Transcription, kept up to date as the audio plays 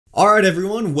Alright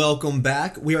everyone, welcome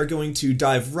back. We are going to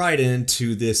dive right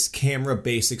into this camera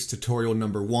basics tutorial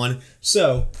number 1.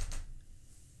 So,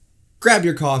 grab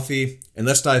your coffee and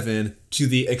let's dive in to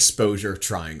the exposure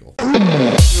triangle.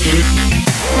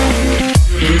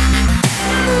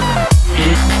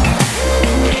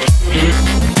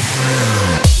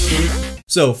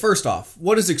 So first off,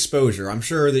 what is exposure? I'm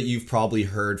sure that you've probably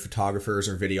heard photographers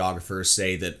or videographers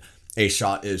say that a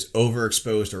shot is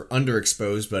overexposed or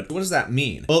underexposed, but what does that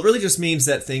mean? Well, it really just means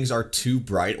that things are too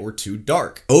bright or too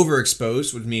dark.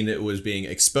 Overexposed would mean it was being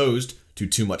exposed to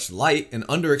too much light, and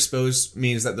underexposed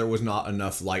means that there was not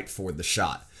enough light for the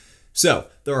shot. So,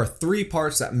 there are 3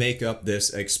 parts that make up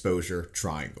this exposure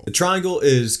triangle. The triangle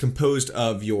is composed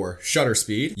of your shutter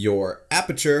speed, your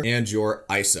aperture, and your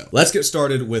ISO. Let's get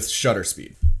started with shutter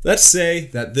speed. Let's say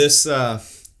that this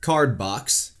card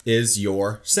box is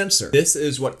your sensor. This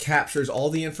is what captures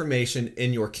all the information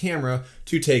in your camera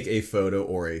to take a photo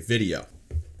or a video.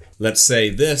 Let's say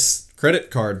this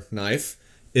credit card knife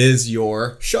is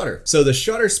your shutter. So the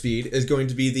shutter speed is going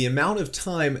to be the amount of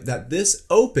time that this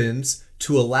opens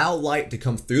to allow light to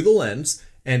come through the lens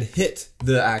and hit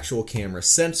the actual camera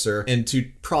sensor and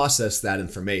to process that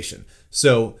information.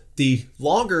 So the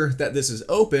longer that this is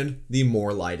open, the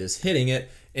more light is hitting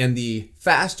it, and the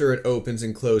faster it opens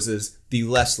and closes, the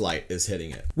less light is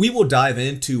hitting it. We will dive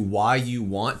into why you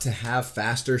want to have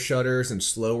faster shutters and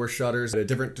slower shutters in a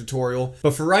different tutorial.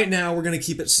 But for right now, we're gonna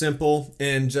keep it simple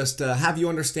and just have you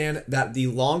understand that the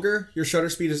longer your shutter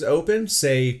speed is open,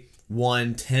 say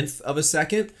 1/10 of a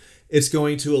second, it's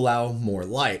going to allow more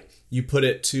light. You put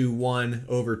it to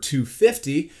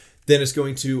 1/250, then it's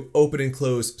going to open and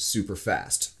close super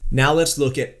fast. Now let's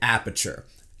look at aperture.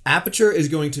 Aperture is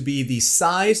going to be the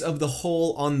size of the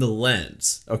hole on the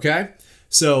lens, okay?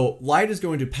 So light is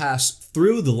going to pass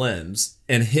through the lens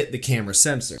and hit the camera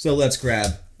sensor. So let's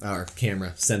grab our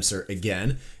camera sensor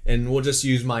again, and we'll just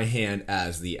use my hand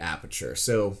as the aperture.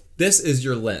 So this is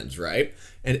your lens, right?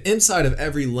 And inside of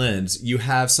every lens, you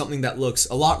have something that looks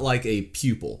a lot like a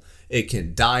pupil. It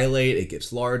can dilate, it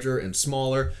gets larger and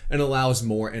smaller, and allows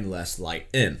more and less light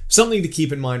in. Something to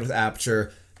keep in mind with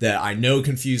aperture that I know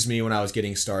confused me when I was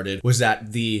getting started was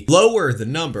that the lower the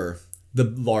number, the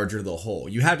larger the hole.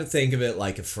 You have to think of it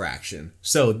like a fraction.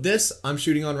 So this I'm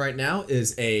shooting on right now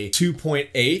is a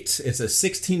 2.8. It's a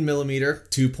 16mm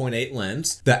 2.8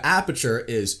 lens. The aperture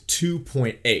is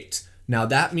 2.8. Now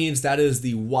that means that is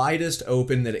the widest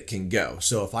open that it can go.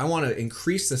 So if I want to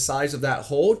increase the size of that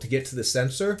hole to get to the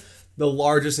sensor, the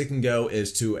largest it can go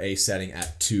is to a setting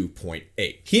at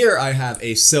 2.8. Here I have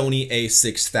a Sony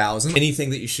a6000. Anything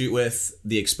that you shoot with,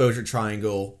 the exposure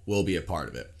triangle will be a part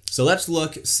of it. So let's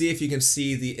look, see if you can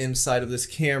see the inside of this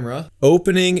camera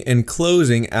opening and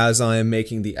closing as I am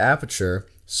making the aperture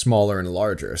smaller and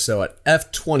larger. So at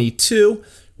f22,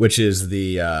 which is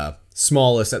the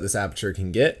smallest that this aperture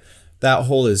can get, that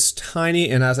hole is tiny,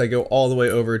 and as I go all the way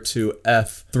over to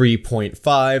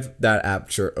f3.5, that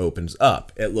aperture opens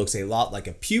up. It looks a lot like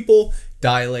a pupil,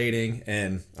 dilating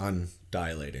and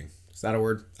undilating. Is that a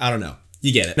word? I don't know.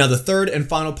 You get it. Now the third and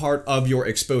final part of your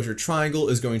exposure triangle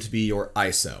is going to be your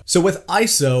ISO. So with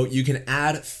ISO, you can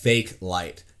add fake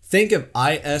light. Think of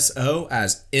ISO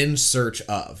as in search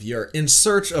of. You're in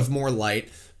search of more light,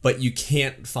 but you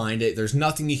can't find it. There's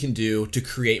nothing you can do to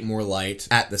create more light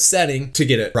at the setting to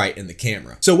get it right in the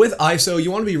camera. So with ISO,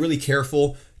 you want to be really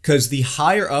careful because the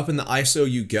higher up in the ISO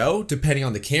you go, depending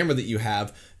on the camera that you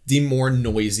have, the more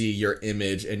noisy your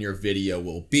image and your video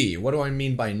will be. What do I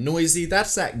mean by noisy?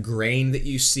 That's that grain that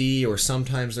you see, or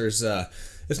sometimes there's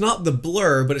it's not the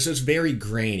blur, but it's just very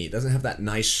grainy. It doesn't have that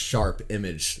nice sharp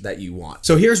image that you want.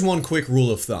 So here's one quick rule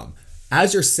of thumb.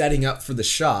 As you're setting up for the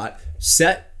shot,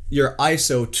 set your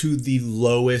ISO to the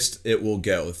lowest it will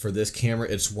go. For this camera,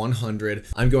 it's 100.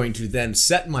 I'm going to then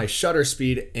set my shutter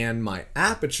speed and my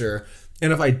aperture,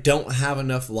 and if I don't have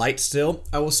enough light still,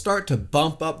 I will start to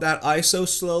bump up that ISO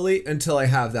slowly until I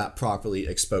have that properly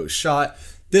exposed shot.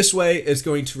 This way, it's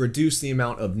going to reduce the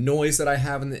amount of noise that I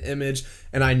have in the image,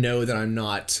 and I know that I'm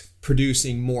not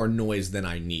producing more noise than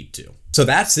I need to. So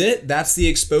that's it. That's the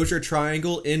exposure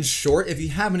triangle in short. If you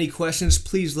have any questions,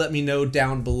 please let me know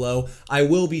down below. I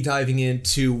will be diving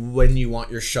into when you want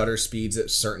your shutter speeds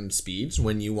at certain speeds,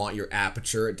 when you want your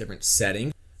aperture at different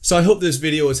settings. So I hope this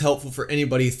video was helpful for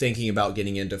anybody thinking about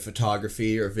getting into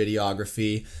photography or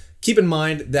videography. Keep in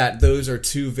mind that those are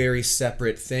 2 very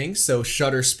separate things, so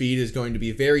shutter speed is going to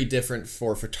be very different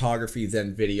for photography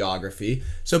than videography.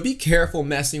 So be careful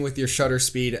messing with your shutter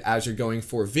speed as you're going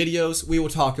for videos. We will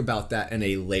talk about that in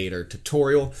a later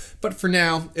tutorial, but for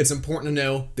now, it's important to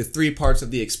know the 3 parts of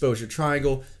the exposure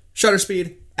triangle: shutter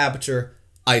speed, aperture,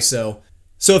 ISO.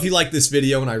 So if you liked this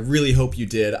video, and I really hope you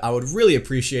did, I would really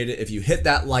appreciate it if you hit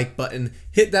that like button,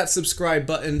 hit that subscribe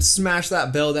button, smash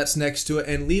that bell that's next to it,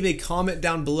 and leave a comment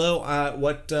down below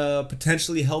what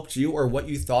potentially helped you, or what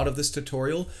you thought of this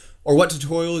tutorial, or what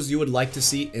tutorials you would like to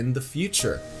see in the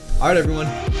future. Alright everyone,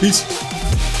 peace!